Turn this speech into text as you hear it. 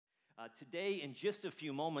Today, in just a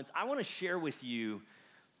few moments, I want to share with you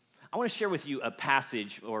a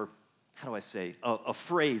passage, or how do I say, a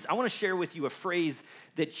phrase. I want to share with you a phrase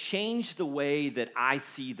that changed the way that I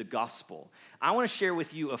see the gospel. I want to share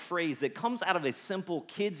with you a phrase that comes out of a simple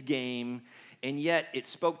kids game, and yet it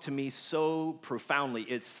spoke to me so profoundly.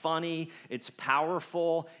 It's funny, it's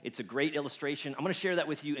powerful, it's a great illustration. I'm going to share that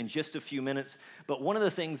with you in just a few minutes. But one of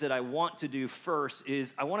the things that I want to do first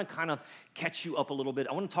is I want to kind of catch you up a little bit.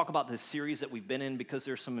 I want to talk about this series that we've been in because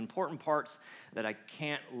there's some important parts that I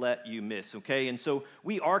can't let you miss, okay? And so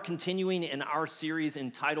we are continuing in our series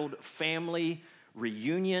entitled Family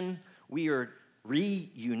Reunion. We are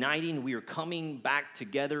reuniting. We are coming back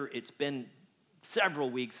together. It's been several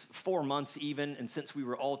weeks, 4 months even, and since we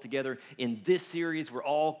were all together in this series, we're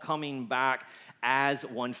all coming back as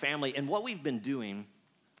one family. And what we've been doing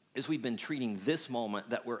is we've been treating this moment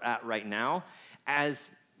that we're at right now as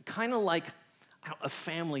kind of like a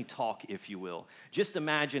family talk, if you will. Just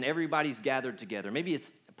imagine everybody's gathered together. Maybe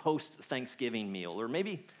it's a post-Thanksgiving meal, or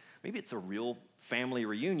maybe it's a real family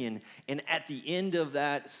reunion, and at the end of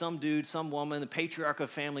that, some dude, some woman, the patriarch of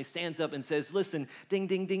family stands up and says, listen, ding,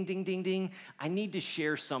 ding, ding, ding, ding, ding, I need to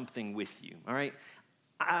share something with you, all right?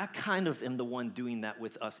 I kind of am the one doing that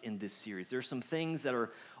with us in this series. There are some things that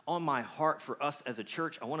are on my heart for us as a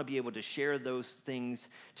church. I want to be able to share those things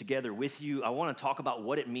together with you. I want to talk about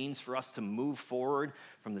what it means for us to move forward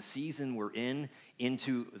from the season we're in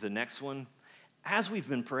into the next one. As we've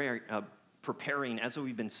been preparing, as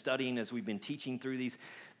we've been studying, as we've been teaching through these,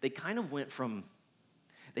 they kind of went from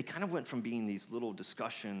being these little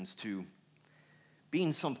discussions to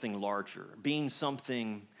being something larger, being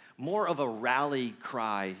something more of a rally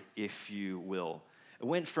cry, if you will. It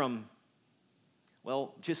went from,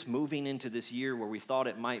 well, just moving into this year where we thought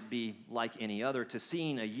it might be like any other to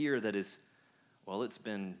seeing a year that is, well, it's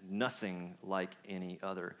been nothing like any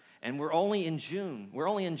other. And we're only in June, we're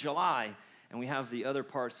only in July, and we have the other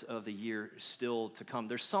parts of the year still to come.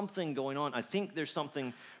 There's something going on. I think there's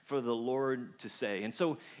something for the Lord to say. And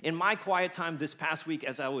so in my quiet time this past week,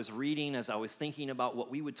 as I was reading, as I was thinking about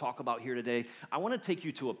what we would talk about here today, I want to take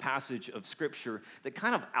you to a passage of Scripture that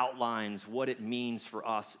kind of outlines what it means for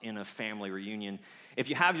us in a family reunion. If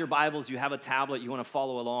you have your Bibles, you have a tablet, you want to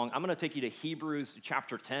follow along, I'm going to take you to Hebrews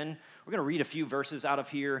chapter 10. We're going to read a few verses out of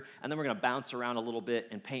here, and then we're going to bounce around a little bit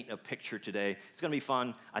and paint a picture today. It's going to be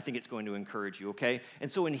fun. I think it's going to encourage you, okay? And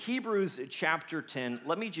so in Hebrews chapter 10,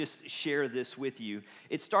 let me just share this with you.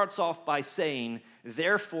 It starts off by saying,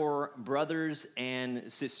 therefore, brothers and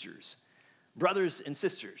sisters. Brothers and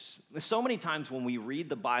sisters. So many times when we read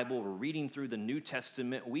the Bible, we're reading through the New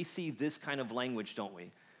Testament, we see this kind of language, don't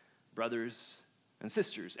we? Brothers and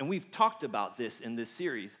sisters. And we've talked about this in this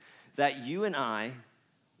series, that you and I,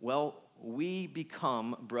 well, we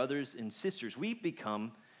become brothers and sisters. We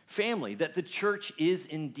become family, that the church is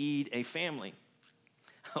indeed a family.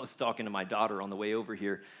 I was talking to my daughter on the way over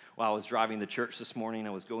here while I was driving to church this morning.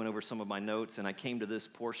 I was going over some of my notes, and I came to this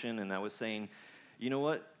portion, and I was saying, you know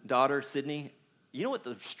what, daughter, Sydney, you know what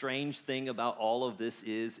the strange thing about all of this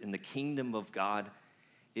is in the kingdom of God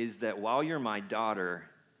is that while you're my daughter,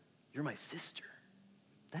 you're my sister.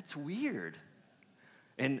 That's weird.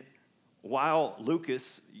 And while,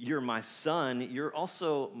 Lucas, you're my son, you're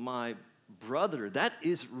also my brother. That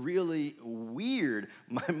is really weird.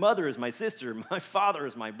 My mother is my sister. My father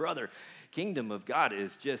is my brother. Kingdom of God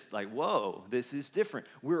is just like, whoa, this is different.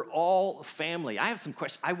 We're all family. I have some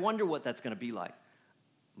questions. I wonder what that's going to be like.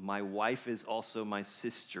 My wife is also my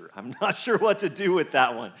sister. I'm not sure what to do with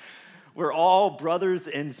that one. We're all brothers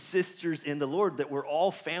and sisters in the Lord, that we're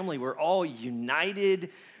all family. We're all united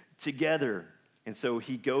together. And so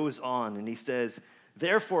he goes on and he says,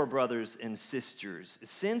 therefore, brothers and sisters,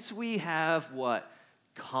 since we have what?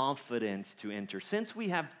 Confidence to enter. Since we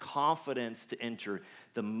have confidence to enter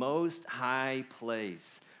the most high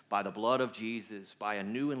place by the blood of Jesus, by a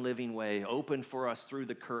new and living way opened for us through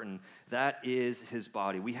the curtain, that is his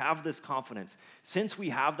body. We have this confidence. Since we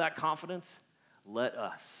have that confidence, let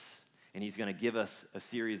us. And he's going to give us a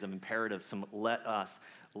series of imperatives, some let us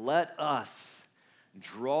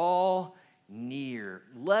draw near.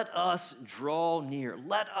 Let us draw near.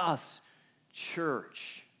 Let us,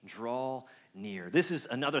 church, draw near. This is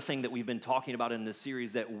another thing that we've been talking about in this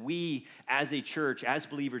series, that we as a church, as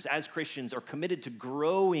believers, as Christians are committed to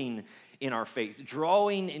growing in our faith,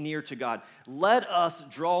 drawing near to God. Let us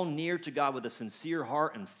draw near to God with a sincere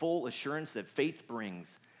heart and full assurance that faith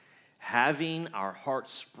brings, having our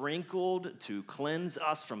hearts sprinkled to cleanse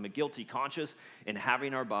us from a guilty conscience, and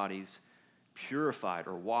having our bodies purified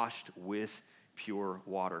or washed with pure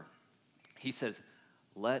water. He says,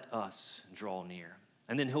 let us draw near.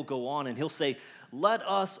 And then he'll go on and he'll say, let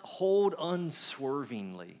us hold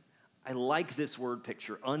unswervingly. I like this word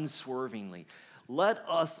picture, unswervingly. Let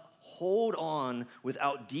us hold on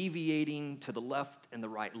without deviating to the left and the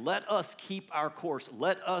right. Let us keep our course.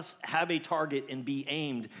 Let us have a target and be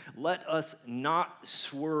aimed. Let us not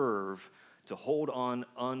swerve, to hold on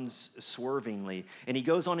unswervingly. And he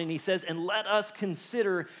goes on and he says, and let us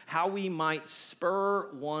consider how we might spur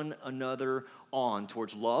one another on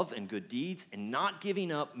towards love and good deeds and not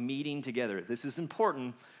giving up meeting together. This is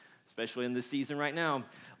important, especially in this season right now.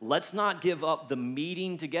 Let's not give up the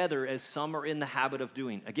meeting together as some are in the habit of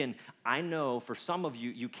doing. Again, I know for some of you,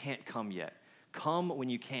 you can't come yet. Come when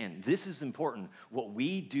you can. This is important. What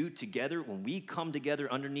we do together, when we come together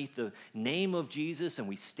underneath the name of Jesus and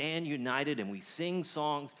we stand united and we sing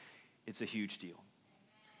songs, it's a huge deal.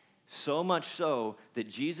 So much so that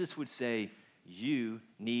Jesus would say, you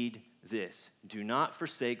need this. Do not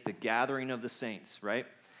forsake the gathering of the saints, right?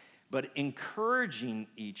 But encouraging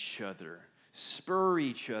each other, spur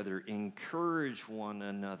each other, encourage one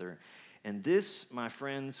another. And this, my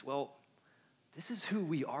friends, well, this is who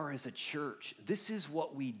we are as a church. This is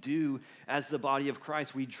what we do as the body of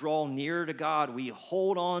Christ. We draw near to God. We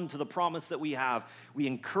hold on to the promise that we have. We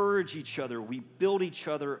encourage each other. We build each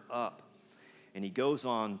other up. And he goes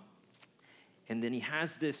on, and then he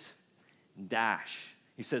has this dash.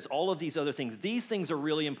 He says all of these other things. These things are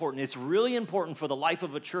really important. It's really important for the life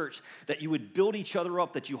of a church that you would build each other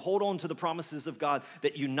up, that you hold on to the promises of God,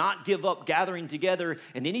 that you not give up gathering together.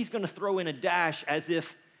 And then he's going to throw in a dash as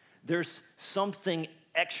if there's something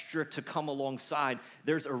extra to come alongside.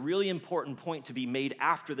 There's a really important point to be made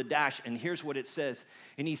after the dash, and here's what it says.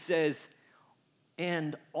 And he says,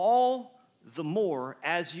 and all the more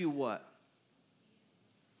as you what?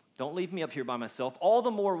 Don't leave me up here by myself. All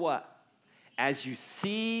the more what? As you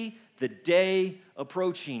see the day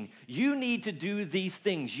approaching. You need to do these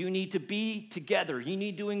things. You need to be together. You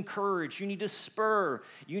need to encourage. You need to spur.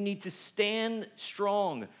 You need to stand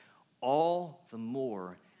strong. All the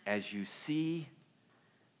more as you see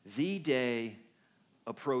the day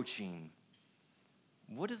approaching.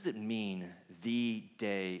 What does it mean, the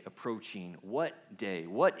day approaching? What day?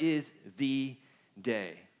 What is the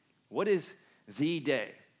day? What is the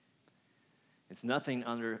day? It's nothing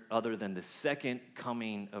other than the second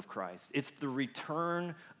coming of Christ. It's the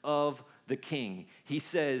return of the King. He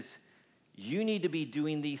says, you need to be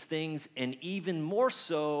doing these things, and even more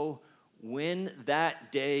so when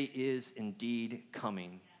that day is indeed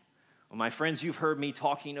coming. Well, my friends, you've heard me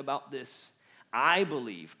talking about this. I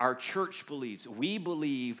believe, our church believes, we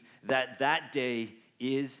believe that that day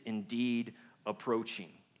is indeed approaching.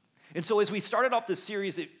 And so as we started off this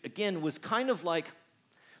series, it again was kind of like,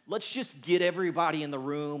 let's just get everybody in the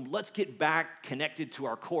room. Let's get back connected to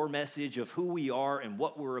our core message of who we are and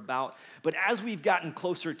what we're about. But as we've gotten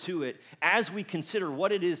closer to it, as we consider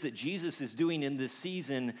what it is that Jesus is doing in this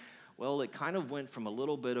season, well, it kind of went from a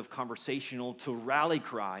little bit of conversational to rally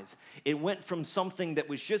cries. It went from something that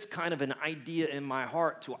was just kind of an idea in my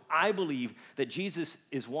heart to I believe that Jesus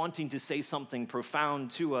is wanting to say something profound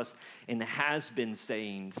to us and has been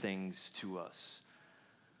saying things to us.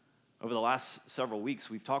 Over the last several weeks,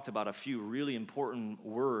 we've talked about a few really important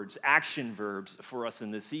words, action verbs for us in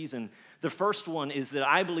this season. The first one is that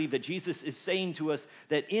I believe that Jesus is saying to us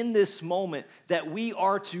that in this moment that we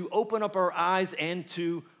are to open up our eyes and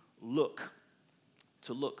to look.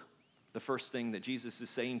 To look. The first thing that Jesus is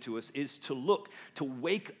saying to us is to look, to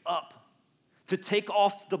wake up, to take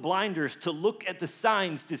off the blinders, to look at the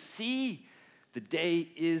signs, to see the day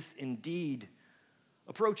is indeed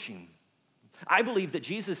approaching. I believe that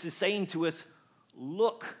Jesus is saying to us,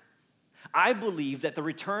 look. I believe that the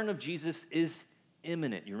return of Jesus is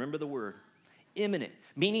imminent. You remember the word? Imminent,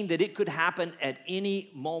 meaning that it could happen at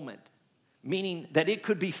any moment, meaning that it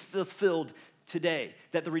could be fulfilled today,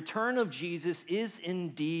 that the return of Jesus is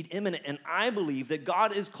indeed imminent. And I believe that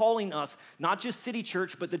God is calling us, not just City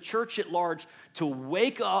Church, but the church at large, to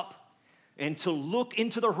wake up and to look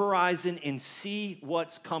into the horizon and see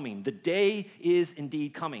what's coming. The day is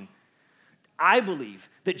indeed coming. I believe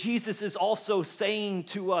that Jesus is also saying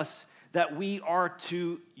to us that we are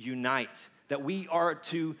to unite, that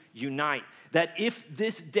if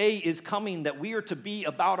this day is coming, that we are to be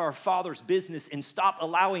about our Father's business and stop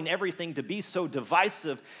allowing everything to be so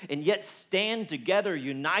divisive and yet stand together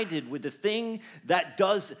united with the thing that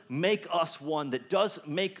does make us one, that does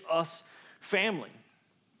make us family.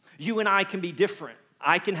 You and I can be different.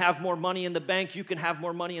 I can have more money in the bank. You can have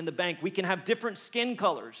more money in the bank. We can have different skin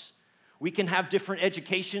colors. We can have different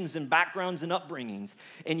educations and backgrounds and upbringings.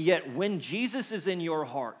 And yet when Jesus is in your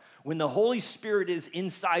heart, when the Holy Spirit is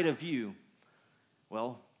inside of you,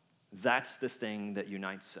 well, that's the thing that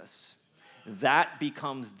unites us. That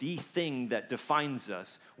becomes the thing that defines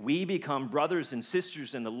us. We become brothers and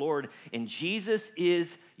sisters in the Lord, and Jesus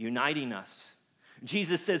is uniting us.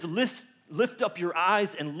 Jesus says, lift up your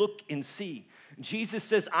eyes and look and see. Jesus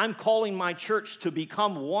says, I'm calling my church to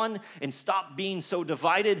become one and stop being so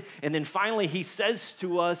divided. And then finally, he says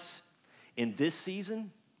to us, in this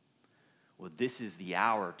season, well, this is the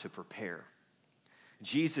hour to prepare.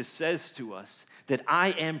 Jesus says to us that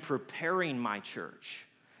I am preparing my church.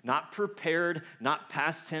 Not prepared, not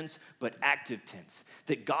past tense, but active tense.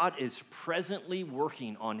 That God is presently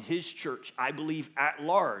working on his church, I believe, at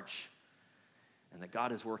large. And that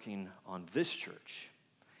God is working on this church.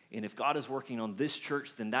 And if God is working on this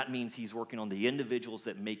church, then that means he's working on the individuals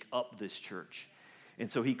that make up this church. And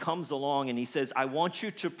so he comes along and he says, I want you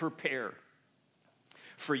to prepare.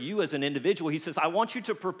 For you as an individual, he says, I want you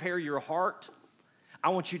to prepare your heart. I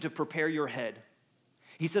want you to prepare your head.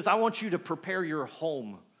 He says, I want you to prepare your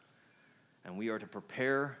home. And we are to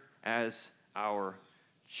prepare as our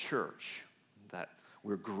church. That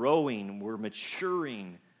we're growing, we're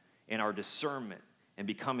maturing in our discernment and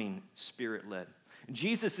becoming Spirit-led.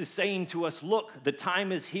 Jesus is saying to us, look, the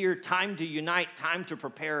time is here, time to unite, time to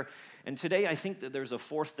prepare. And today I think that there's a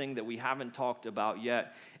fourth thing that we haven't talked about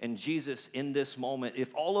yet. And Jesus, in this moment,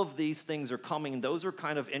 if all of these things are coming, those are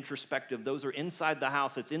kind of introspective. Those are inside the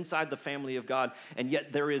house. It's inside the family of God. And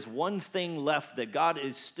yet there is one thing left that God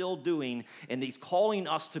is still doing, and he's calling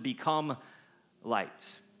us to become light.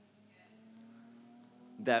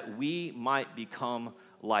 That we might become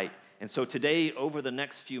light. And so today, over the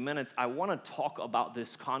next few minutes, I want to talk about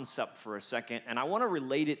this concept for a second, and I want to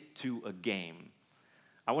relate it to a game.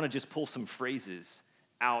 I want to just pull some phrases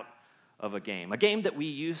out of a game that we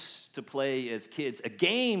used to play as kids, a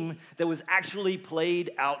game that was actually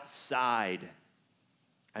played outside.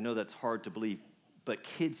 I know that's hard to believe, but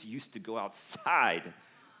kids used to go outside.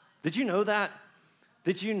 Did you know that?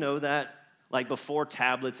 Did you know that? Like before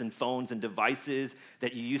tablets and phones and devices,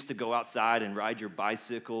 that you used to go outside and ride your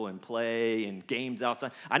bicycle and play and games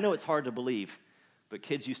outside. I know it's hard to believe, but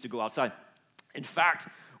kids used to go outside. In fact,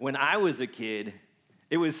 when I was a kid,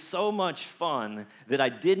 it was so much fun that I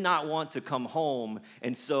did not want to come home.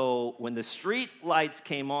 And so when the street lights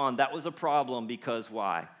came on, that was a problem because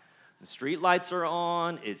why? The street lights are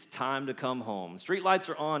on, it's time to come home. Street lights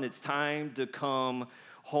are on, it's time to come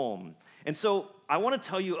home. And so I want to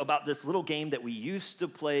tell you about this little game that we used to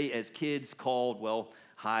play as kids called, well,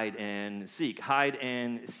 hide and seek. Hide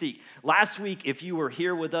and seek. Last week, if you were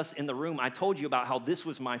here with us in the room, I told you about how this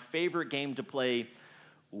was my favorite game to play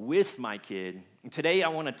with my kid. And today, I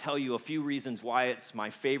want to tell you a few reasons why it's my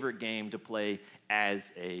favorite game to play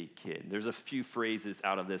as a kid. There's a few phrases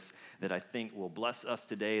out of this that I think will bless us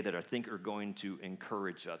today, that I think are going to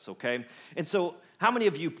encourage us, okay? And so, how many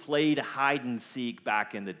of you played hide and seek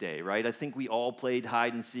back in the day, right? I think we all played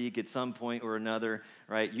hide and seek at some point or another,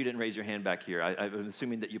 right? You didn't raise your hand back here. I'm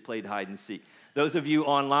assuming that you played hide and seek. Those of you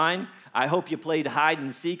online, I hope you played hide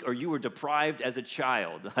and seek or you were deprived as a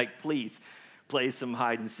child. Like, please, play some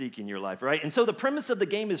hide and seek in your life, right? And so the premise of the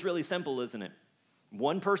game is really simple, isn't it?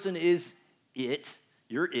 One person is it.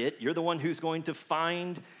 You're the one who's going to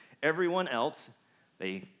find everyone else.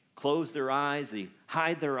 They close their eyes, they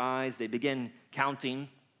hide their eyes, they begin counting.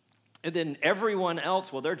 And then everyone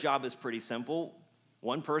else, well, their job is pretty simple.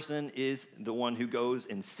 One person is the one who goes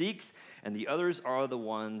and seeks, and the others are the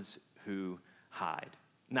ones who hide.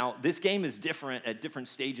 Now, this game is different at different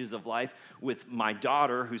stages of life. With my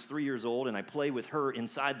daughter, who's 3 years old, and I play with her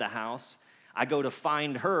inside the house. I go to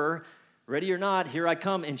find her. Ready or not, here I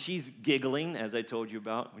come, and she's giggling, as I told you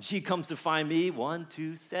about. When she comes to find me, 1,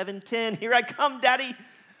 2, 7, 10, here I come, Daddy.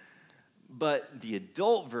 But the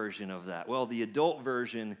adult version of that, well, the adult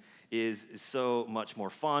version is so much more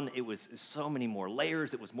fun. It was so many more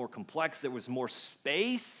layers. It was more complex. There was more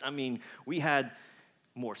space. I mean, we had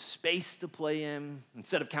more space to play in.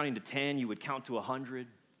 Instead of counting to 10, you would count to 100.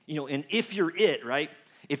 You know, and if you're it, right?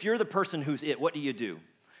 If you're the person who's it, what do?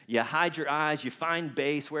 You hide your eyes, you find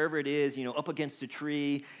base, wherever it is, you know, up against a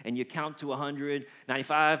tree, and you count to 100,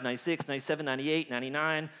 95, 96, 97, 98,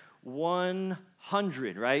 99,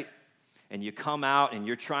 100, right? And you come out and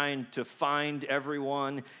you're trying to find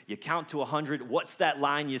everyone. You count to 100. What's that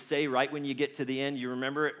line you say right when you get to the end? You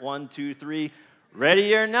remember it? 1, 2, 3.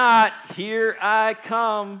 Ready or not, here I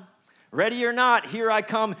come. Ready or not, here I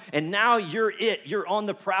come. And now you're it. You're on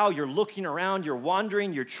the prowl. You're looking around. You're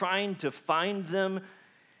wandering. You're trying to find them.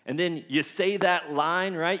 And then you say that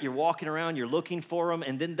line, right? You're walking around. You're looking for them.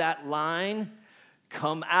 And then that line,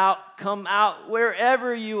 come out,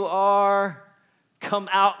 wherever you are. Come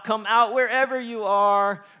out wherever you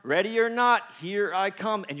are. Ready or not, here I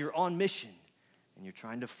come. And you're on mission, and you're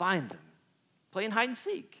trying to find them. Playing hide and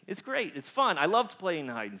seek. It's great. It's fun. I loved playing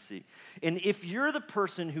hide and seek. And if you're the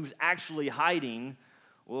person who's actually hiding,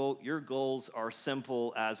 well, your goals are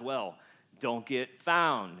simple as well. Don't get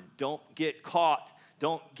found. Don't get caught.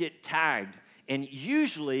 Don't get tagged. And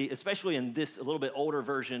usually, especially in this a little bit older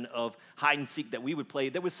version of hide and seek that we would play,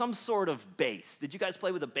 there was some sort of base. Did you guys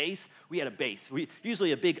play with a base? We had a base.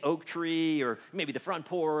 Usually a big oak tree or maybe the front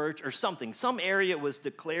porch or something. Some area was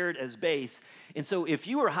declared as base. And so if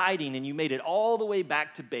you were hiding and you made it all the way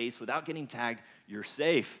back to base without getting tagged, you're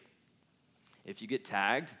safe. If you get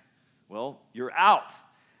tagged, well, you're out.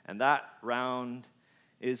 And that round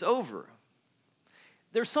is over.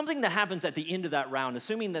 There's something that happens at the end of that round,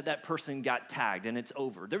 assuming that that person got tagged and it's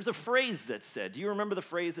over. There's a phrase that's said. Do you remember the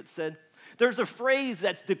phrase that said? There's a phrase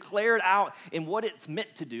that's declared out, and what it's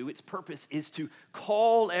meant to do, its purpose is to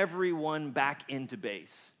call everyone back into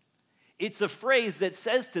base. It's a phrase that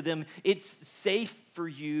says to them, it's safe for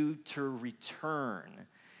you to return.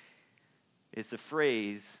 It's a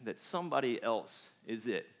phrase that somebody else is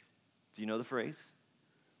it. Do you know the phrase?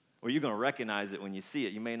 Well, you're going to recognize it when you see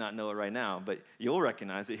it. You may not know it right now, but you'll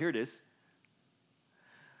recognize it. Here it is.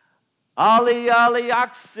 Ollie, Ollie,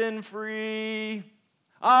 oxen free.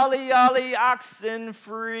 Ollie, Ollie, oxen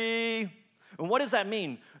free. And what does that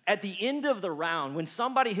mean? At the end of the round, when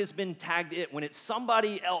somebody has been tagged it, when it's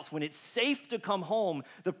somebody else, when it's safe to come home,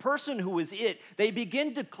 the person who is it, they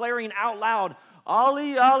begin declaring out loud,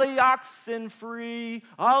 Ollie, Ollie, oxen free.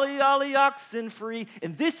 Ollie, Ollie, oxen free.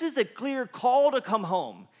 And this is a clear call to come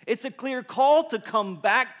home. It's a clear call to come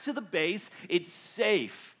back to the base. It's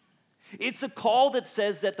safe. It's a call that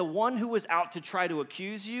says that the one who was out to try to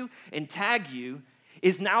accuse you and tag you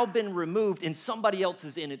is now been removed and somebody else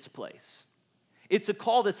is in its place. It's a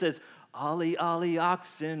call that says, Ollie, Ollie,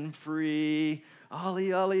 oxen free.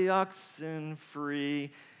 Ollie, Ollie, oxen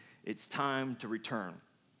free. It's time to return.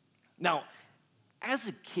 Now, as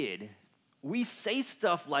a kid, we say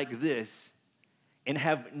stuff like this and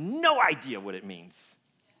have no idea what it means.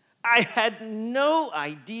 I had no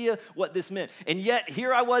idea what this meant. And yet,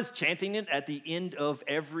 here I was chanting it at the end of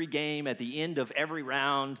every game, at the end of every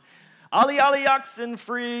round. Ollie, Ollie, oxen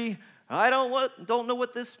free. I don't know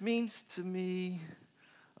what this means to me.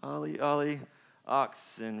 Ollie, Ollie,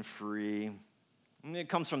 oxen free. And it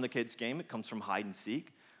comes from the kids' game. It comes from hide and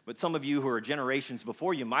seek. But some of you who are generations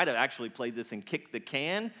before, you might have actually played this in kick the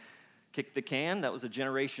can. Kick the can, that was a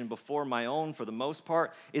generation before my own for the most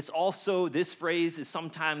part. It's also, this phrase is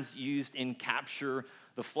sometimes used in capture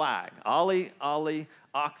the flag. Ollie, Ollie,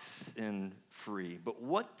 oxen free. But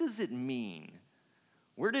what does it mean?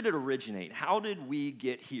 Where did it originate? How did we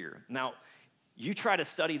get here? Now, you try to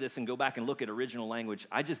study this and go back and look at original language.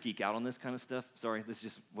 I just geek out on this kind of stuff. Sorry, this is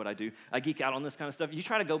just what I do. I geek out on this kind of stuff. You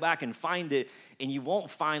try to go back and find it, and you won't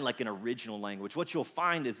find like an original language. What you'll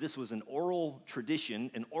find is this was an oral tradition,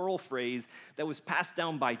 an oral phrase that was passed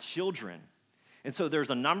down by children. And so there's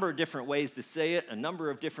a number of different ways to say it, a number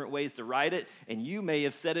of different ways to write it, and you may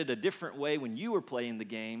have said it a different way when you were playing the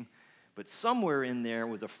game, but somewhere in there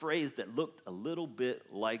was a phrase that looked a little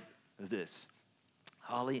bit like this.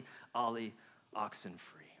 Ollie, Ollie, oxen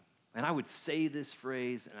free. And I would say this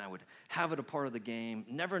phrase and I would have it a part of the game,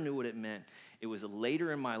 never knew what it meant. It was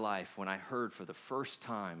later in my life when I heard for the first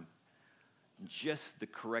time just the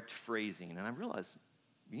correct phrasing. And I realized,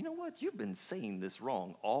 you know what? You've been saying this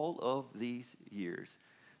wrong all of these years.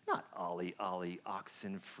 Not Ollie, Ollie,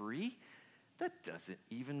 oxen free. That doesn't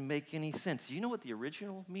even make any sense. You know what the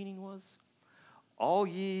original meaning was? All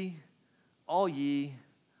ye, all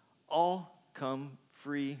come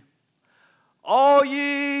free. All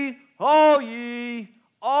ye, all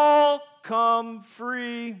come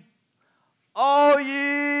free. All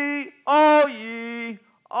ye,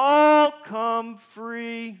 all come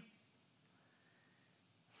free.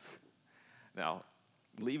 Now,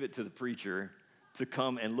 leave it to the preacher to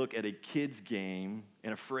come and look at a kid's game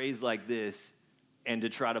and a phrase like this and to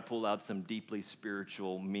try to pull out some deeply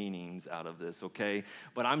spiritual meanings out of this, okay?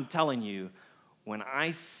 But I'm telling you, when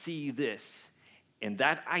I see this, and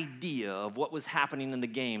that idea of what was happening in the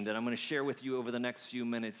game that I'm going to share with you over the next few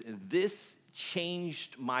minutes, this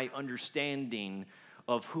changed my understanding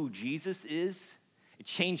of who Jesus is. It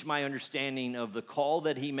changed my understanding of the call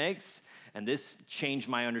that he makes, and this changed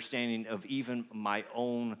my understanding of even my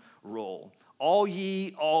own role. All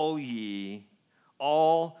ye,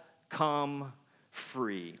 all come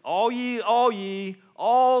free. All ye,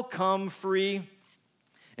 all come free.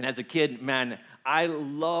 And as a kid, man, I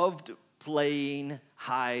loved playing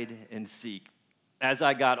hide and seek. As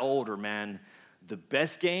I got older, man, the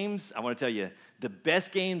best games, I want to tell you, the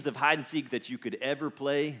best games of hide and seek that you could ever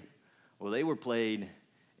play, well, they were played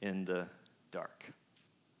in the dark.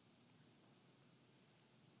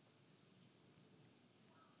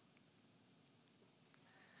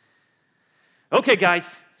 Okay,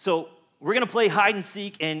 guys, so we're going to play hide and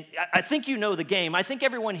seek, and I think you know the game. I think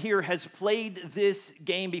everyone here has played this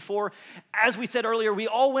game before. As we said earlier, we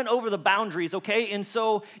all went over the boundaries, okay? And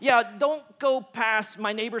so, yeah, don't go past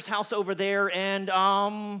my neighbor's house over there, and,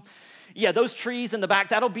 those trees in the back,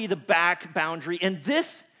 that'll be the back boundary. And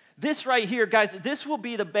this right here, guys, this will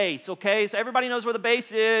be the base, okay? So everybody knows where the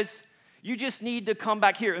base is. You just need to come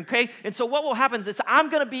back here, okay? And so what will happen is I'm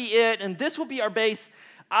going to be it, and this will be our base.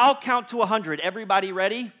 I'll count to 100. Everybody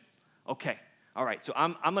ready? Okay, all right, so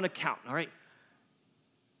I'm going to count, all right?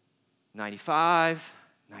 95,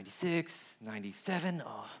 96, 97.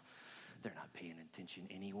 Oh, they're not paying attention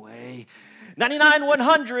anyway. 99,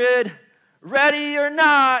 100. Ready or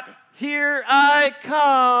not, here I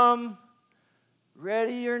come.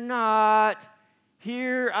 Ready or not,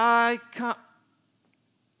 here I come.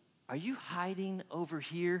 Are you hiding over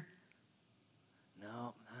here?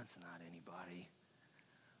 No, that's not anybody.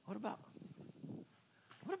 What about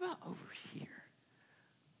over here?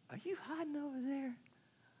 Are you hiding over there?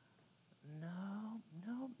 No,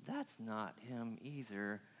 that's not him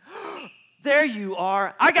either. There you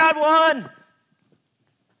are. I got one.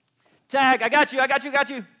 Tag, I got you.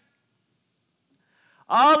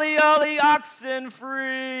 Ollie, oxen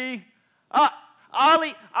free.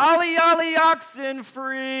 Ollie, oxen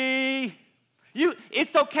free.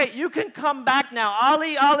 It's okay. You can come back now.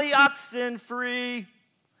 Ollie, oxen free.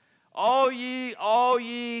 All ye, all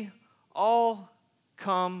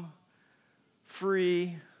come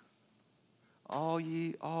free. All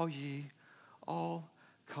ye, all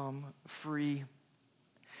come free.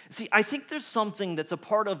 See, I think there's something that's a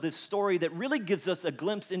part of this story that really gives us a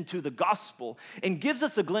glimpse into the gospel and gives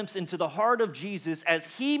us a glimpse into the heart of Jesus as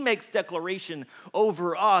he makes declaration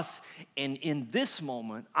over us. And in this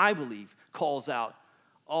moment, I believe, calls out,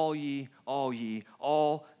 all ye,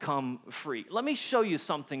 all come free. Let me show you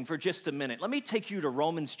something for just a minute. Let me take you to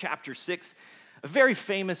Romans chapter 6, a very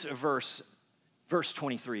famous verse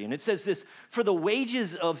 23. And it says this, for the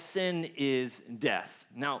wages of sin is death.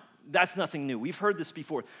 Now, that's nothing new. We've heard this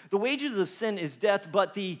before. The wages of sin is death,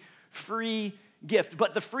 but the free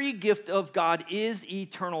gift of God is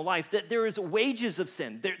eternal life. That there is wages of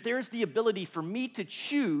sin. There's the ability for me to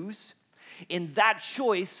choose. In that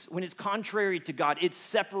choice, when it's contrary to God, it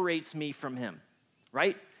separates me from him,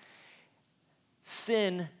 right?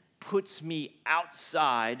 Sin puts me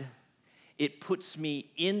outside. It puts me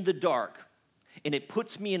in the dark. And it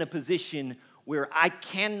puts me in a position where I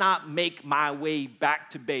cannot make my way back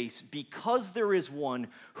to base because there is one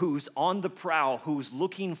who's on the prowl, who's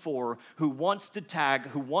looking for, who wants to tag,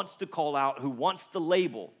 who wants to call out, who wants to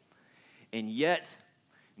label. And yet,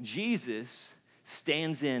 Jesus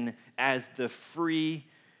stands in as the free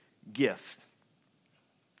gift.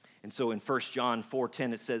 And so in 1 John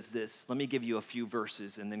 4:10, it says this. Let me give you a few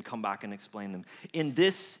verses and then come back and explain them. In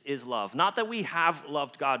this is love. Not that we have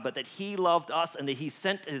loved God, but that he loved us and that he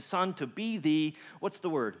sent his son to be the, what's the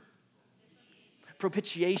word?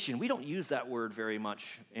 Propitiation. We don't use that word very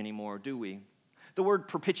much anymore, do we? The word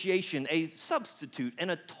propitiation, a substitute,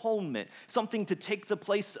 an atonement, something to take the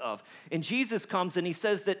place of. And Jesus comes and he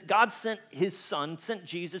says that God sent his son, sent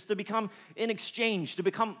Jesus to become in exchange, to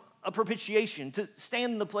become a propitiation, to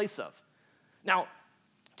stand in the place of. Now,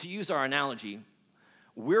 to use our analogy,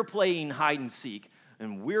 we're playing hide and seek,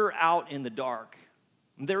 and we're out in the dark.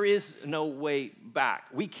 There is no way back.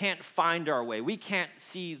 We can't find our way. We can't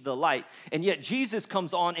see the light. And yet Jesus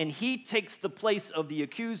comes on, and he takes the place of the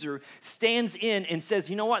accuser, stands in, and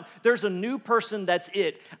says, you know what? There's a new person that's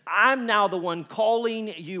it. I'm now the one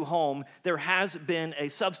calling you home. There has been a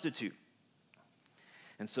substitute.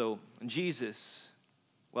 And so Jesus,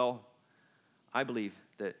 well, I believe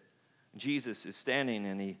that Jesus is standing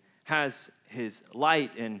and he has his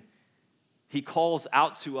light and he calls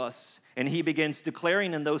out to us and he begins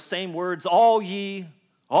declaring in those same words, all ye,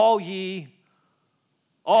 all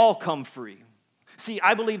come free. See,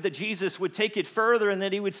 I believe that Jesus would take it further and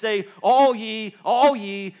that he would say, all ye,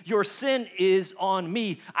 your sin is on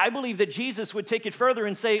me. I believe that Jesus would take it further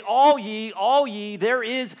and say, all ye, there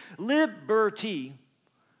is liberty.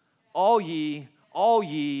 All ye,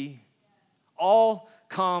 all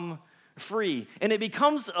come free. And it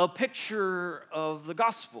becomes a picture of the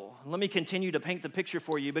gospel. Let me continue to paint the picture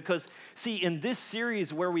for you because, see, in this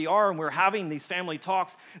series where we are and we're having these family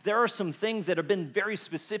talks, there are some things that have been very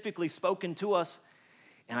specifically spoken to us,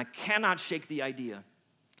 and I cannot shake the idea.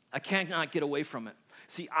 I cannot get away from it.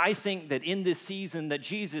 See, I think that in this season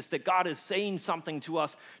that God is saying something to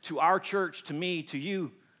us, to our church, to me, to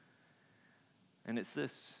you. And it's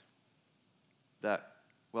this, that,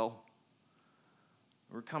 well,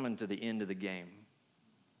 we're coming to the end of the game.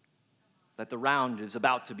 That the round is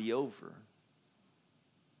about to be over.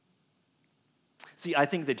 See, I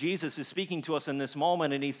think that Jesus is speaking to us in this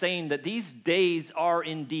moment, and he's saying that these days are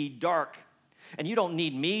indeed dark. And you don't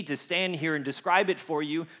need me to stand here and describe it for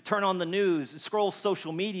you. Turn on the news, scroll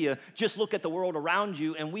social media, just look at the world around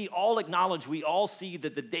you, and we all acknowledge, we all see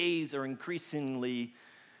that the days are increasingly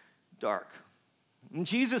dark. And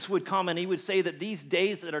Jesus would come and he would say that these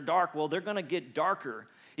days that are dark, well, they're going to get darker.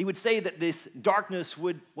 He would say that this darkness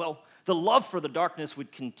the love for the darkness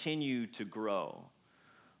would continue to grow.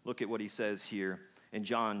 Look at what he says here in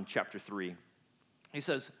John chapter 3. He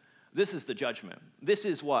says, this is the judgment. This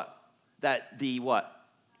is what? That the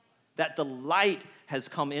light has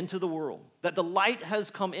come into the world. That the light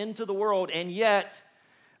has come into the world, and yet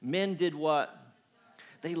men did what?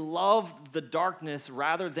 They loved the darkness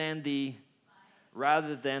rather than the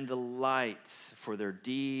light, for their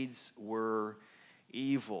deeds were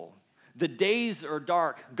evil. The days are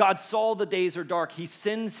dark. God saw the days are dark. He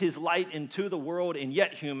sends his light into the world, and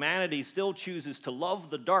yet humanity still chooses to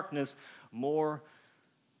love the darkness more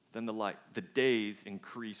than the light. The days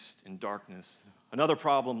increased in darkness. Another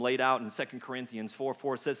problem laid out in 2 Corinthians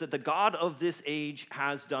 4:4 says that the God of this age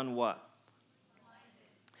has done what?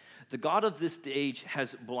 The God of this age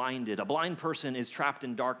has blinded. A blind person is trapped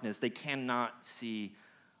in darkness. They cannot see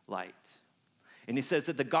light. And he says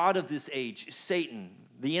that the God of this age, Satan,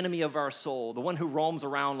 the enemy of our soul, the one who roams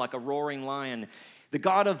around like a roaring lion, the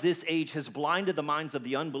God of this age has blinded the minds of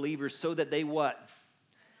the unbelievers so that they what?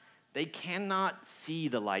 They cannot see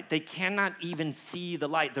the light. They cannot even see the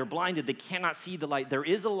light. They're blinded. They cannot see the light. There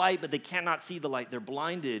is a light, but they cannot see the light. They're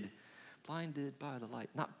blinded by the light.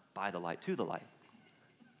 Not by the light, to the light.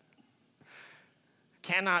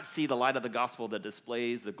 Cannot see the light of the gospel that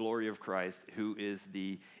displays the glory of Christ, who is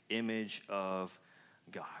the image of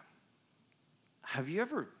God. Have you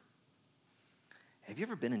ever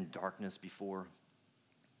been in darkness before?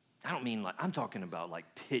 I don't mean I'm talking about like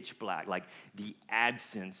pitch black, like the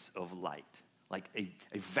absence of light, like a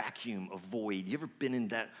vacuum, a void. You ever been in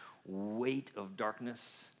that weight of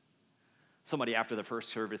darkness? Somebody after the first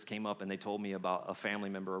service came up and they told me about a family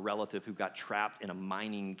member, a relative who got trapped in a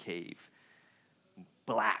mining cave.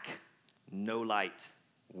 Black, no light,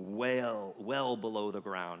 well below the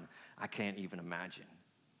ground. I can't even imagine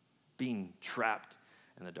being trapped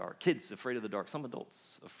in the dark. Kids afraid of the dark. Some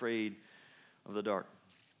adults afraid of the dark.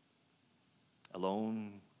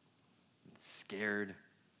 Alone, scared,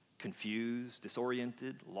 confused,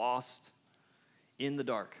 disoriented, lost, in the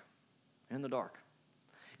dark.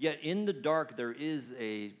 Yet in the dark there is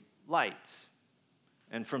a light.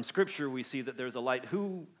 And from Scripture we see that there's a light.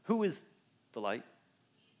 Who is the light?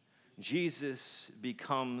 Jesus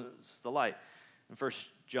becomes the light. And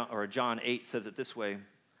John 8 says it this way.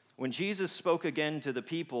 When Jesus spoke again to the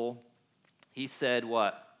people, he said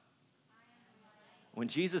what? When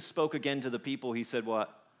Jesus spoke again to the people, he said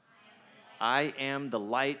what? I am the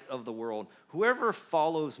light of the world. Whoever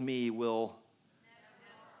follows me will...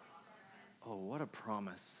 Oh, what a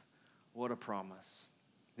promise. What a promise.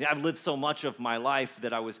 Yeah, I've lived so much of my life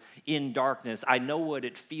that I was in darkness. I know what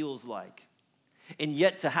it feels like. And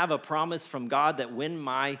yet to have a promise from God that when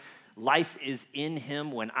my life is in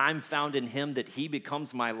him, when I'm found in him, that he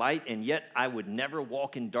becomes my light, and yet I would never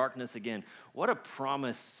walk in darkness again. What a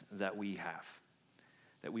promise that we have.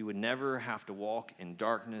 That we would never have to walk in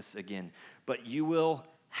darkness again. But you will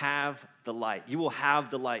have the light. You will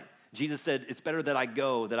have the light. Jesus said, it's better that I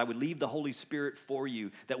go, that I would leave the Holy Spirit for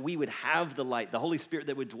you, that we would have the light. The Holy Spirit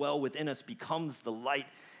that would dwell within us becomes the light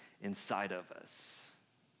inside of us.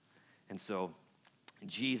 And so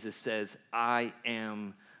Jesus says, I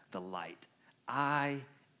am the light. I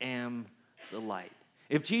am the light.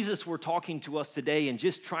 If Jesus were talking to us today and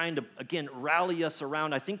just trying to, again, rally us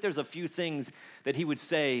around, I think there's a few things that he would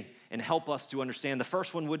say and help us to understand. The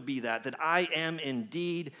first one would be that I am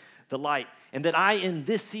indeed the light, and that I in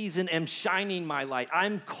this season am shining my light.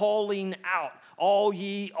 I'm calling out, all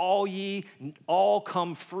ye, all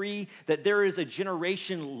come free, that there is a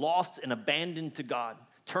generation lost and abandoned to God,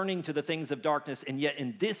 turning to the things of darkness. And yet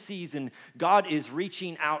in this season, God is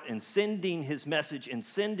reaching out and sending his message and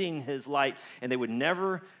sending his light, and they would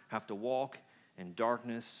never have to walk in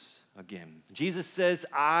darkness again. Jesus says,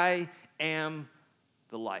 I am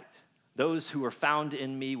the light. Those who are found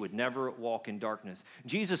in me would never walk in darkness.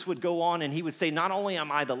 Jesus would go on and he would say, not only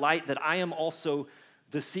am I the light, that I am also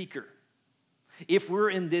the seeker. If we're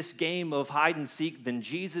in this game of hide and seek, then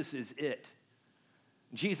Jesus is it.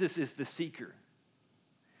 Jesus is the seeker.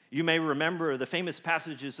 You may remember the famous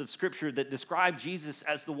passages of Scripture that describe Jesus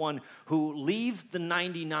as the one who leaves the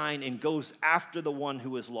 99 and goes after the one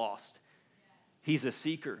who is lost. He's a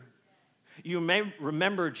seeker. You may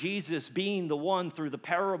remember Jesus being the one through the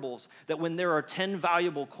parables that when there are 10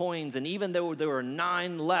 valuable coins, and even though there are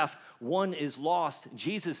 9 left, one is lost.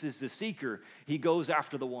 Jesus is the seeker. He goes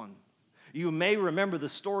after the one. You may remember the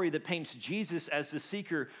story that paints Jesus as the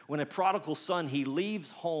seeker when a prodigal son, he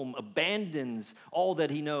leaves home, abandons all that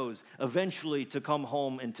he knows, eventually to come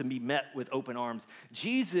home and to be met with open arms.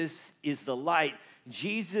 Jesus is the light.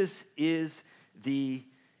 Jesus is the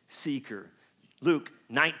seeker. Luke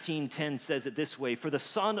 19:10 says it this way, for the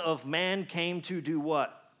Son of Man came to do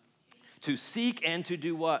what? To seek and to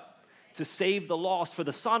do what? To save the lost. For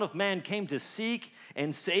the Son of Man came to seek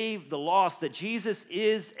and save the lost. That Jesus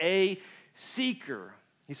is a seeker.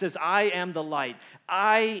 He says, I am the light.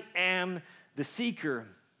 I am the seeker.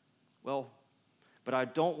 Well, but I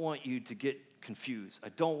don't want you to get confused. I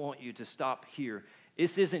don't want you to stop here.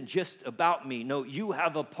 This isn't just about me. No, you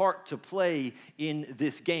have a part to play in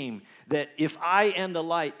this game. That if I am the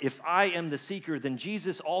light, if I am the seeker, then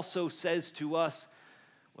Jesus also says to us,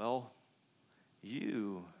 well,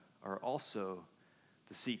 you are also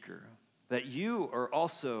the seeker. That you are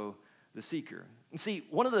also the seeker. And see,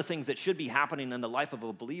 one of the things that should be happening in the life of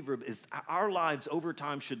a believer is our lives over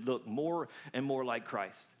time should look more and more like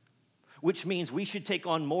Christ. Which means we should take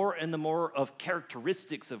on more and more of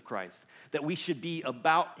characteristics of Christ, that we should be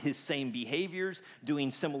about his same behaviors,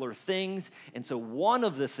 doing similar things. And so one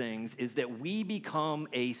of the things is that we become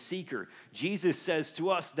a seeker. Jesus says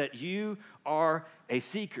to us that you are a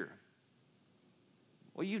seeker.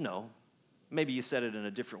 Well, you know, maybe you said it in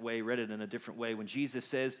a different way, read it in a different way. When Jesus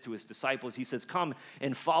says to his disciples, he says, come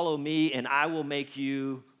and follow me and I will make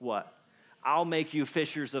you what? I'll make you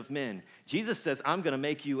fishers of men. Jesus says, I'm going to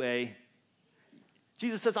make you a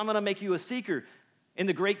seeker. In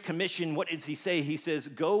the Great Commission, what does he say? He says,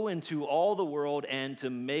 go into all the world and to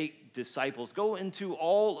make disciples. Go into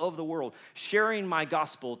all of the world, sharing my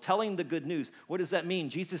gospel, telling the good news. What does that mean?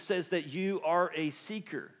 Jesus says that you are a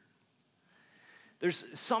seeker. There's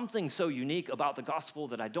something so unique about the gospel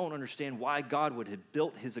that I don't understand why God would have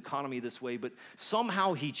built his economy this way, but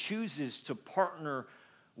somehow he chooses to partner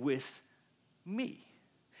with me.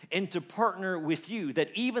 And to partner with you, that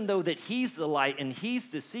even though that he's the light and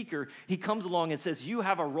he's the seeker, he comes along and says, you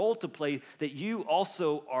have a role to play, that you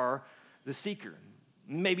also are the seeker.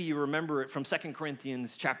 Maybe you remember it from 2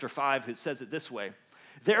 Corinthians chapter 5, it says it this way.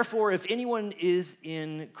 Therefore, if anyone is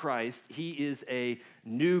in Christ, he is a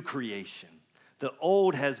new creation. The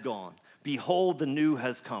old has gone. Behold, the new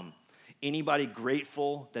has come. Anybody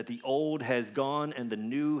grateful that the old has gone and the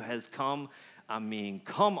new has come? I mean,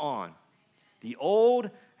 come on. The old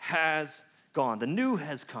has gone. The new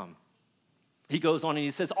has come. He goes on and he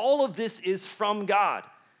says, all of this is from God,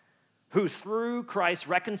 who through Christ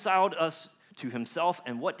reconciled us to himself.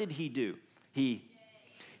 And what did he do? He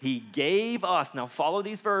gave us, now follow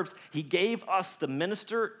these verbs, he gave us the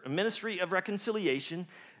ministry of reconciliation.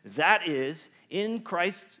 That is, in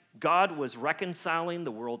Christ, God was reconciling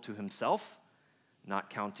the world to himself, not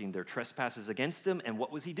counting their trespasses against them. And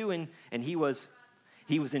what was he doing? And he was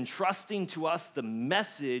entrusting to us the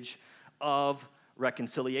message of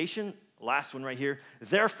reconciliation. Last one right here.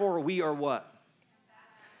 Therefore, we are what?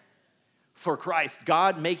 For Christ.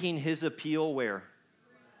 God making his appeal where?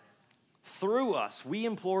 Through us. We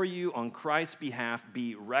implore you on Christ's behalf,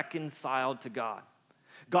 be reconciled to God.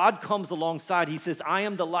 God comes alongside. He says, I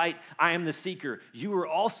am the light. I am the seeker. You are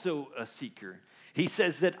also a seeker. He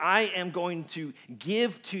says that I am going to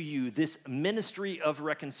give to you this ministry of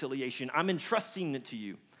reconciliation. I'm entrusting it to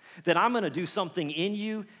you, that I'm going to do something in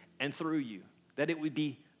you and through you, that it would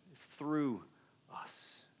be through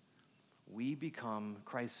us. We become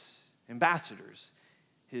Christ's ambassadors,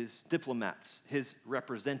 his diplomats, his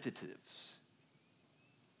representatives.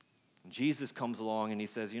 And Jesus comes along and he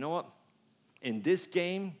says, you know what? In this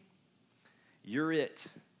game, you're it.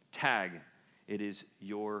 Tag. It is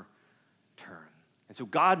your turn. And so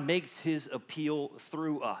God makes his appeal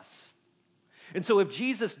through us. And so if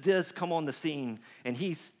Jesus does come on the scene and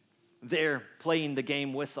he's there playing the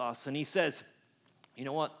game with us and he says, you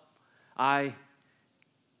know what? I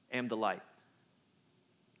am the light.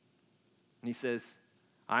 And he says,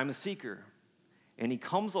 I'm a seeker. And he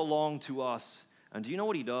comes along to us. And do you know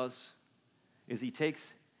what he does? Is he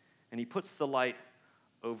takes and he puts the light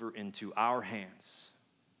over into our hands.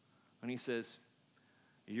 And he says,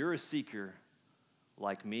 you're a seeker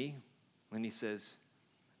like me. And he says,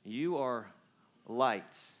 you are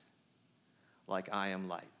light like I am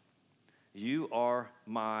light. You are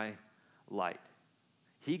my light.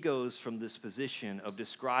 he goes from this position of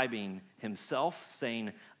describing himself,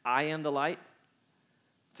 saying, I am the light,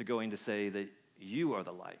 to going to say that you are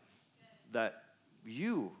the light, that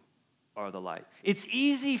you are the light. It's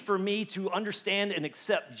easy for me to understand and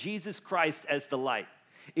accept Jesus Christ as the light.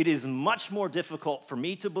 It is much more difficult for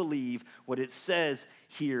me to believe what it says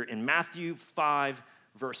here in Matthew 5,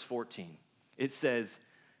 verse 14. It says,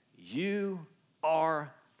 you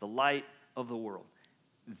are the light of the world.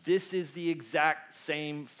 This is the exact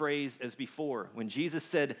same phrase as before. When Jesus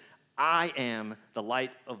said, I am the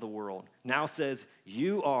light of the world, now says,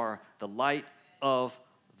 you are the light of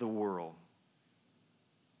the world.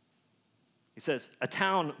 He says, a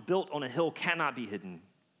town built on a hill cannot be hidden.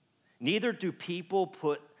 Neither do people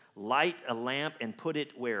light a lamp and put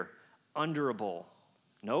it where? Under a bowl.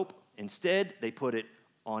 Nope. Instead, they put it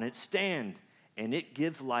on its stand, and it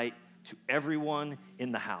gives light to everyone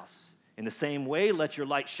in the house. In the same way, let your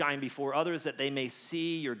light shine before others, that they may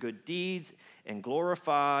see your good deeds and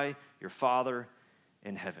glorify your Father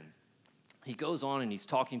in heaven. He goes on and he's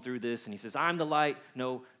talking through this, and he says, I'm the light.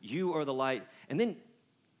 No, you are the light. And then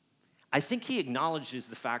I think he acknowledges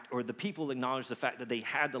the fact, or the people acknowledge the fact that they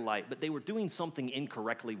had the light, but they were doing something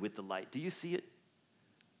incorrectly with the light. Do you see it?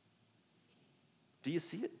 Do you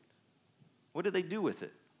see it? What did they do with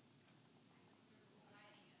it?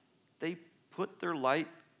 They put their light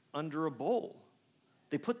under a bowl.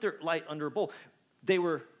 They put their light under a bowl. They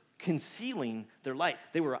were concealing their light.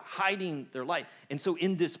 They were hiding their light. And so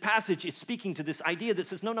in this passage, it's speaking to this idea that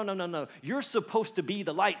says, no. You're supposed to be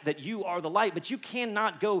the light, that you are the light, but you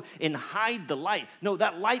cannot go and hide the light. No,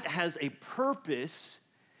 that light has a purpose.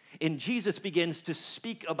 And Jesus begins to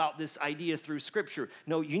speak about this idea through Scripture.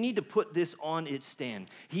 No, you need to put this on its stand.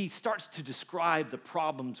 He starts to describe the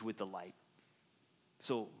problems with the light.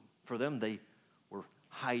 So for them, they were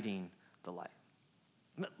hiding the light.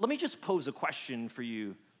 Let me just pose a question for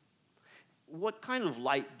you. What kind of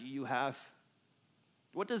light do you have?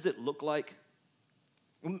 What does it look like?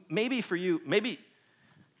 Maybe for you, maybe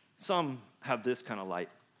some have this kind of light.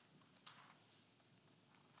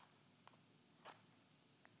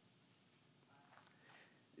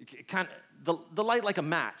 Kind of the light like a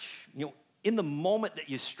match. You know, in the moment that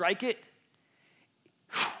you strike it,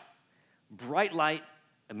 bright light,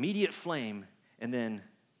 immediate flame, and then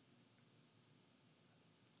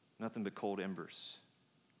nothing but cold embers.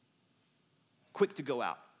 Quick to go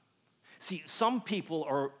out. See, some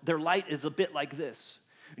people their light is a bit like this.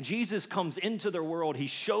 Jesus comes into their world. He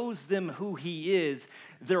shows them who he is.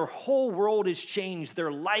 Their whole world is changed. Their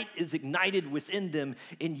light is ignited within them.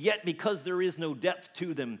 And yet, because there is no depth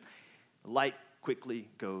to them, light quickly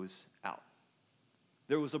goes out.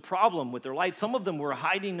 There was a problem with their light. Some of them were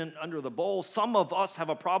hiding under the bowl. Some of us have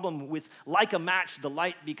a problem with, like a match, the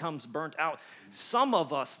light becomes burnt out. Some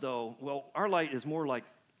of us, though, well, our light is more like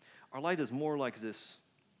this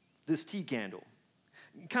tea candle.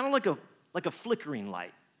 Kind of like a flickering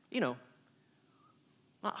light. You know,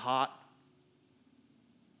 not hot,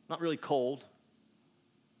 not really cold.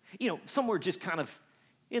 You know, somewhere just kind of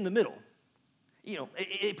in the middle. You know,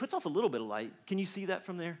 it puts off a little bit of light. Can you see that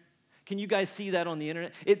from there? Can you guys see that on the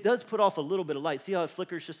internet? It does put off a little bit of light. See how it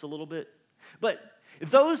flickers just a little bit? But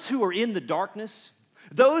those who are in the darkness,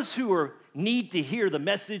 those who need to hear the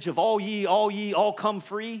message of all ye, all come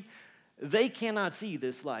free, they cannot see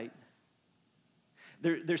this light.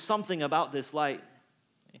 There's something about this light.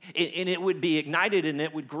 And it would be ignited and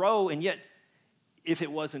it would grow, and yet if it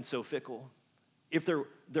wasn't so fickle, if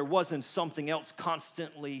there wasn't something else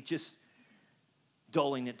constantly just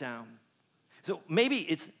dulling it down. So maybe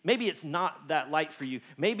it's not that light for you.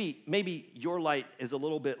 Maybe your light is a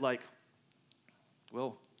little bit like,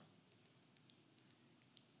 well,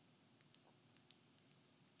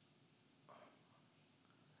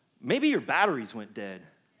 maybe your batteries went dead.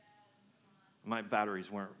 My batteries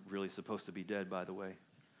weren't really supposed to be dead, by the way.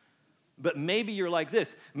 But maybe you're like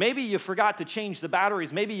this. Maybe you forgot to change the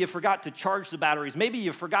batteries. Maybe you forgot to charge the batteries. Maybe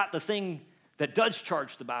you forgot the thing that does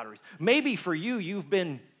charge the batteries. Maybe for you, you've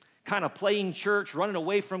been kind of playing church, running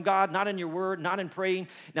away from God, not in your word, not in praying.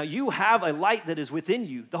 Now, you have a light that is within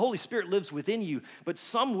you. The Holy Spirit lives within you. But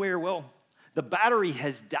somewhere, well, the battery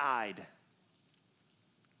has died.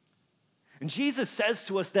 And Jesus says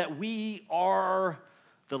to us that we are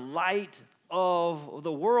the light of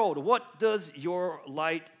the world. What does your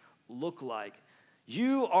light look like?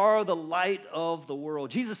 You are the light of the world.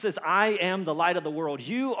 Jesus says, I am the light of the world.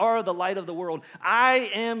 You are the light of the world. I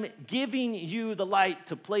am giving you the light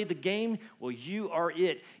to play the game. Well, you are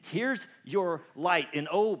it. Here's your light. And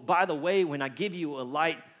oh, by the way, when I give you a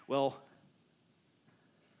light, well,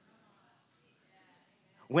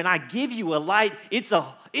 when I give you a light, it's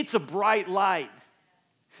a bright light.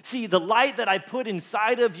 See, the light that I put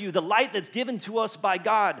inside of you, the light that's given to us by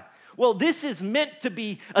God, well, this is meant to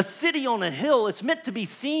be a city on a hill. It's meant to be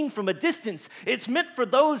seen from a distance. It's meant for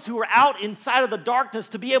those who are out inside of the darkness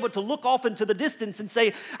to be able to look off into the distance and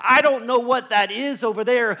say, I don't know what that is over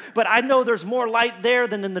there, but I know there's more light there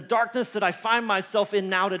than in the darkness that I find myself in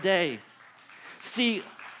now today. See,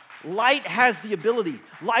 light has the ability.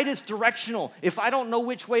 Light is directional. If I don't know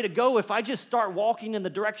which way to go, if I just start walking in the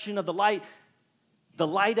direction of the light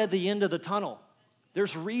at the end of the tunnel,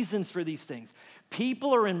 there's reasons for these things.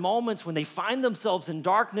 People are in moments when they find themselves in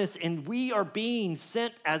darkness, and we are being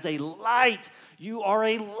sent as a light. You are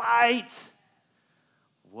a light.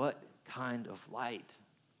 What kind of light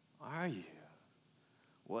are you?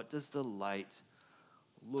 What does the light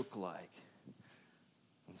look like?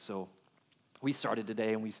 And so we started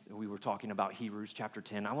today, and we were talking about Hebrews chapter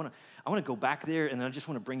 10. I want to go back there, and then I just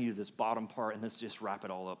want to bring you to this bottom part, and let's just wrap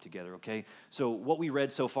it all up together, okay? So what we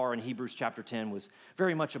read so far in Hebrews chapter 10 was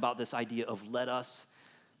very much about this idea of let us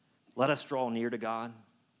draw near to God.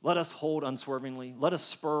 Let us hold unswervingly. Let us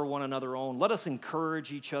spur one another on. Let us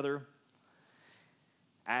encourage each other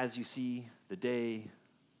as you see the day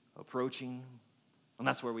approaching. And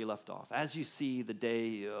that's where we left off. As you see the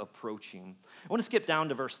day approaching. I want to skip down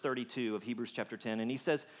to verse 32 of Hebrews chapter 10. And he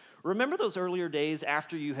says, remember those earlier days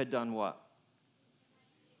after you had done what?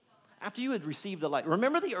 After you had received the light.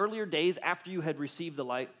 Remember the earlier days after you had received the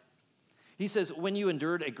light? He says, when you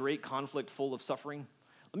endured a great conflict full of suffering.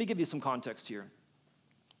 Let me give you some context here.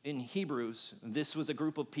 In Hebrews, this was a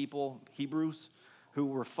group of people, Hebrews, who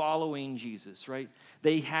were following Jesus, right?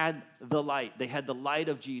 They had the light. They had the light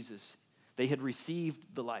of Jesus. They had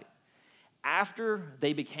received the light. After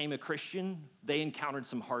they became a Christian, they encountered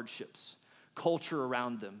some hardships, culture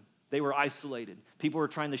around them. They were isolated. People were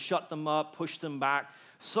trying to shut them up, push them back,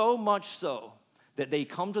 so much so that they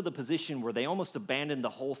come to the position where they almost abandoned the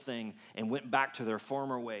whole thing and went back to their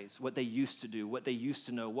former ways, what they used to do, what they used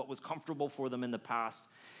to know, what was comfortable for them in the past.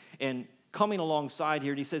 And coming alongside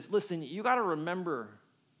here, he says, listen, you got to remember,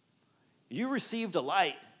 you received a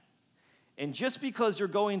light. And just because you're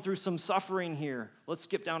going through some suffering here, let's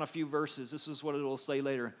skip down a few verses. This is what it will say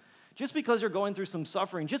later. Just because you're going through some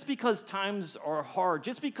suffering, just because times are hard,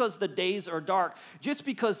 just because the days are dark, just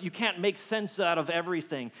because you can't make sense out of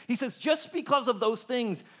everything. He says, just because of those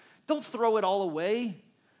things, don't throw it all away.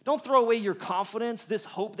 Don't throw away your confidence, this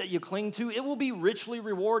hope that you cling to. It will be richly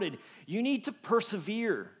rewarded. You need to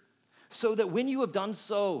persevere so that when you have done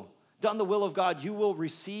the will of God, you will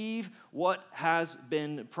receive what has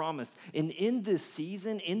been promised. And in this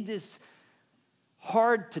season, in this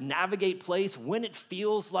hard to navigate place, when it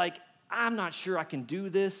feels like, I'm not sure I can do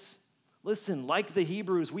this, listen, like the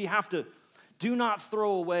Hebrews, we have to do not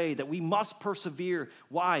throw away, that we must persevere.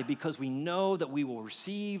 Why? Because we know that we will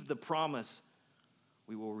receive the promise.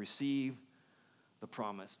 We will receive the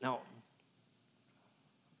promise. Now,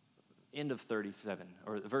 end of 37,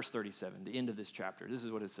 or verse 37, the end of this chapter, this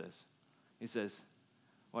is what it says. He says,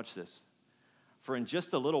 watch this. For in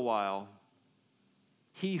just a little while,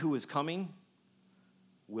 he who is coming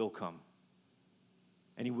will come,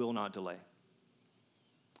 and he will not delay.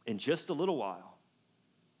 In just a little while,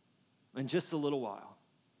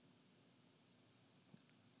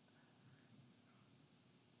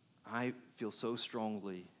 I feel so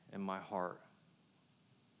strongly in my heart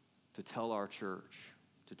to tell our church,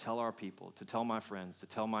 to tell our people, to tell my friends, to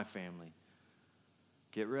tell my family,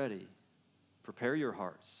 get ready. Prepare your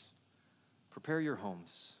hearts. Prepare your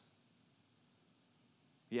homes.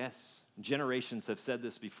 Yes, generations have said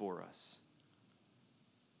this before us.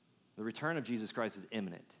 The return of Jesus Christ is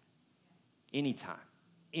imminent. Anytime,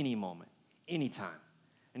 any moment, anytime.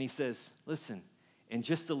 And he says, listen, in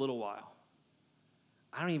just a little while,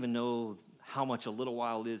 I don't even know how much a little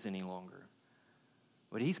while is any longer,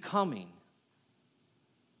 but he's coming.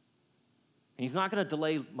 And he's not going to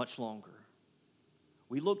delay much longer.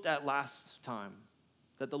 We looked at last time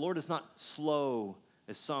that the Lord is not slow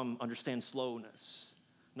as some understand slowness.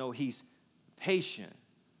 No, he's patient,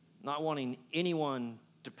 not wanting anyone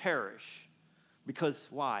to perish. Because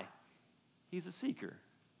why? He's a seeker.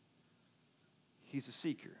 He's a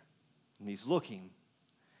seeker, and he's looking.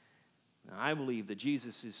 And I believe that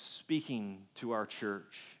Jesus is speaking to our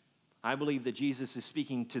church. I believe that Jesus is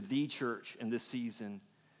speaking to the church in this season.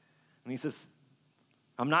 And he says,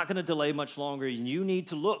 I'm not going to delay much longer. You need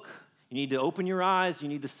to look. You need to open your eyes. You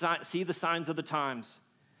need to see the signs of the times.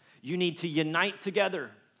 You need to unite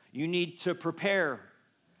together. You need to prepare.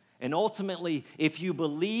 And ultimately, if you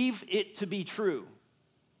believe it to be true,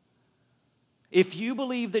 if you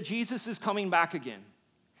believe that Jesus is coming back again,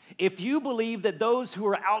 if you believe that those who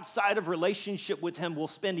are outside of relationship with him will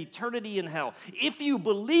spend eternity in hell, if you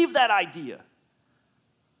believe that idea,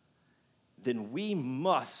 then we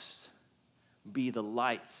must be the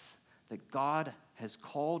lights that God has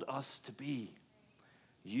called us to be.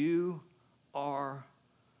 You are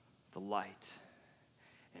the light.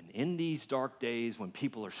 And in these dark days, when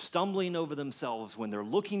people are stumbling over themselves, when they're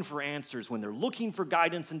looking for answers, when they're looking for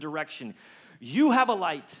guidance and direction, you have a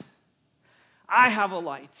light. I have a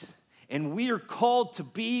light. And we are called to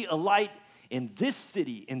be a light in this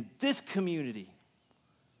city, in this community.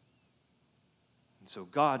 And so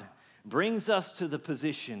God brings us to the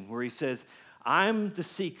position where he says, I'm the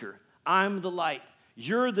seeker, I'm the light,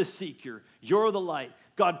 you're the seeker, you're the light.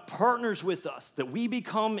 God partners with us that we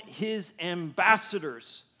become his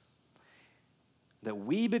ambassadors, that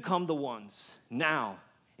we become the ones now,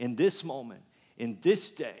 in this moment, in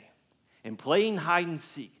this day, and playing hide and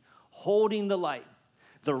seek, holding the light.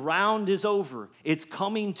 The round is over. It's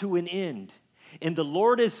coming to an end. And the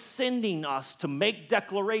Lord is sending us to make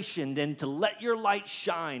declaration and to let your light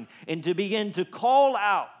shine and to begin to call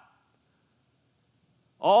out,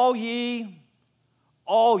 all ye,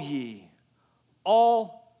 all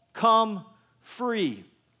come free.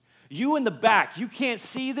 You in the back, you can't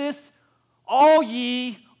see this. All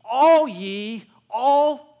ye,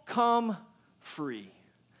 all come free.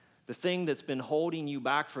 The thing that's been holding you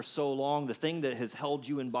back for so long, the thing that has held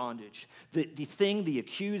you in bondage, the thing the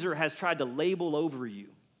accuser has tried to label over you,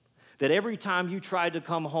 that every time you tried to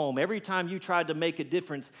come home, every time you tried to make a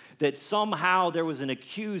difference, that somehow there was an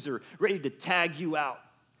accuser ready to tag you out.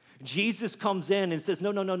 Jesus comes in and says,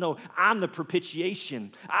 no, I'm the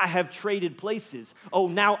propitiation. I have traded places. Oh,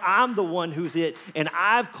 now I'm the one who's it, and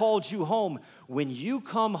I've called you home. When you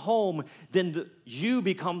come home, then you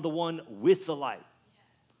become the one with the light.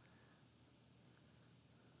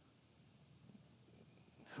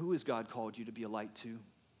 Who has God called you to be a light to?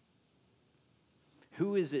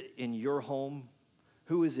 Who is it in your home?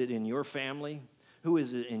 Who is it in your family? Who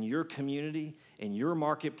is it in your community, in your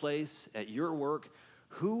marketplace, at your work?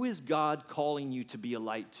 Who is God calling you to be a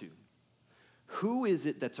light to? Who is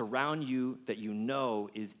it that's around you that you know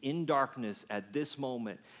is in darkness at this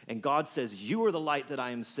moment? And God says, you are the light that I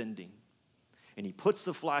am sending. And he puts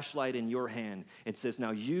the flashlight in your hand and says,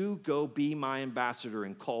 now you go be my ambassador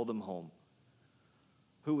and call them home.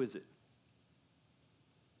 Who is it?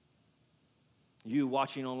 You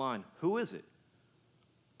watching online, who is it?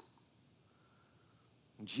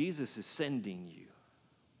 Jesus is sending you,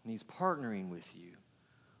 and he's partnering with you.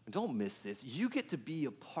 Don't miss this. You get to be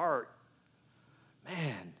a part.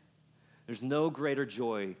 Man, there's no greater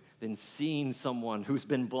joy than seeing someone who's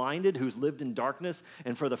been blinded, who's lived in darkness,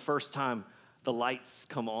 and for the first time, the lights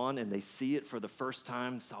come on and they see it for the first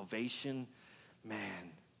time, salvation.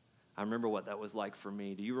 Man, I remember what that was like for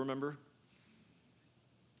me. Do you remember?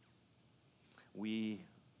 We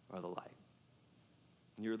are the light.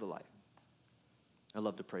 You're the light. I'd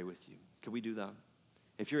love to pray with you. Could we do that?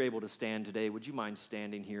 If you're able to stand today, would you mind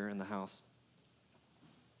standing here in the house?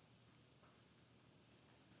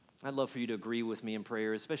 I'd love for you to agree with me in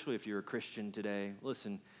prayer, especially if you're a Christian today.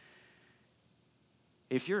 Listen,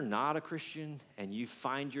 if you're not a Christian and you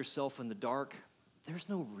find yourself in the dark, there's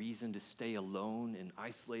no reason to stay alone and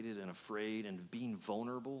isolated and afraid and being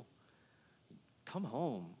vulnerable. Come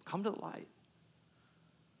home. Come to the light.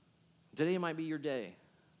 Today might be your day.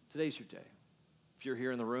 Today's your day. If you're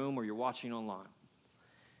here in the room or you're watching online.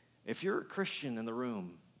 If you're a Christian in the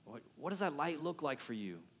room, what does that light look like for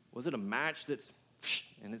you? Was it a match that's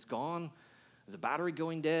and it's gone? Is the battery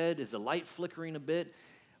going dead? Is the light flickering a bit?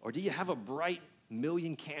 Or do you have a bright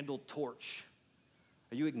million-candle torch?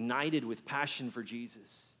 Are you ignited with passion for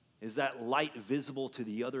Jesus? Is that light visible to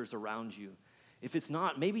the others around you? If it's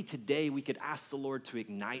not, maybe today we could ask the Lord to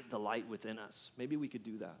ignite the light within us. Maybe we could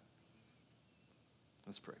do that.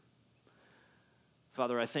 Let's pray.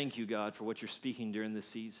 Father, I thank you, God, for what you're speaking during this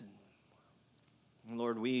season. And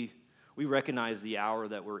Lord, we recognize the hour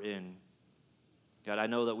that we're in. God, I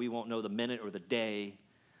know that we won't know the minute or the day,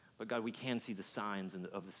 but God, we can see the signs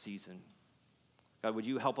of the season. God, would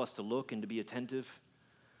you help us to look and to be attentive?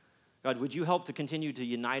 God, would you help to continue to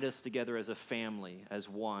unite us together as a family, as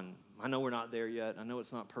one? I know we're not there yet. I know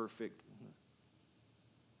it's not perfect.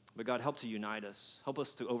 But God, help to unite us. Help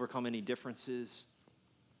us to overcome any differences.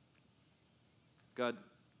 God,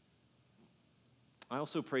 I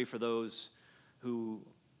also pray for those who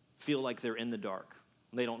feel like they're in the dark.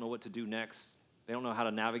 They don't know what to do next. They don't know how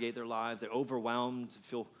to navigate their lives. They're overwhelmed,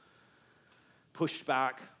 feel pushed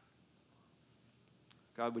back.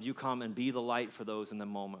 God, would you come and be the light for those in the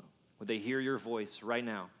moment? Would they hear your voice right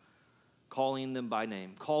now, calling them by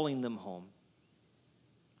name, calling them home?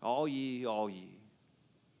 All ye,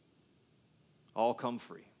 all come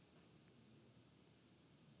free.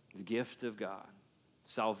 The gift of God,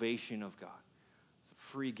 salvation of God. It's a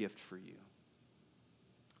free gift for you.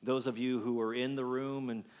 Those of you who are in the room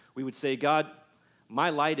and we would say, God, my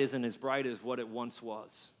light isn't as bright as what it once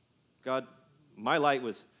was. God, my light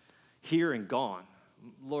was here and gone.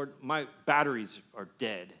 Lord, my batteries are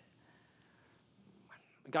dead.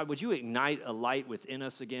 God, would you ignite a light within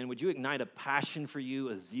us again? Would you ignite a passion for you,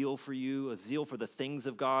 a zeal for the things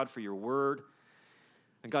of God, for your word?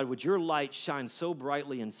 And God, would your light shine so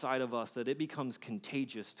brightly inside of us that it becomes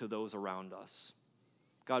contagious to those around us?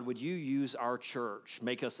 God, would you use our church,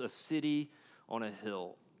 make us a city on a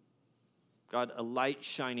hill? God, a light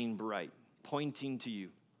shining bright, pointing to you.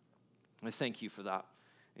 I thank you for that.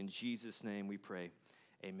 In Jesus' name we pray.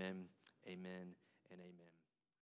 Amen, amen, and amen.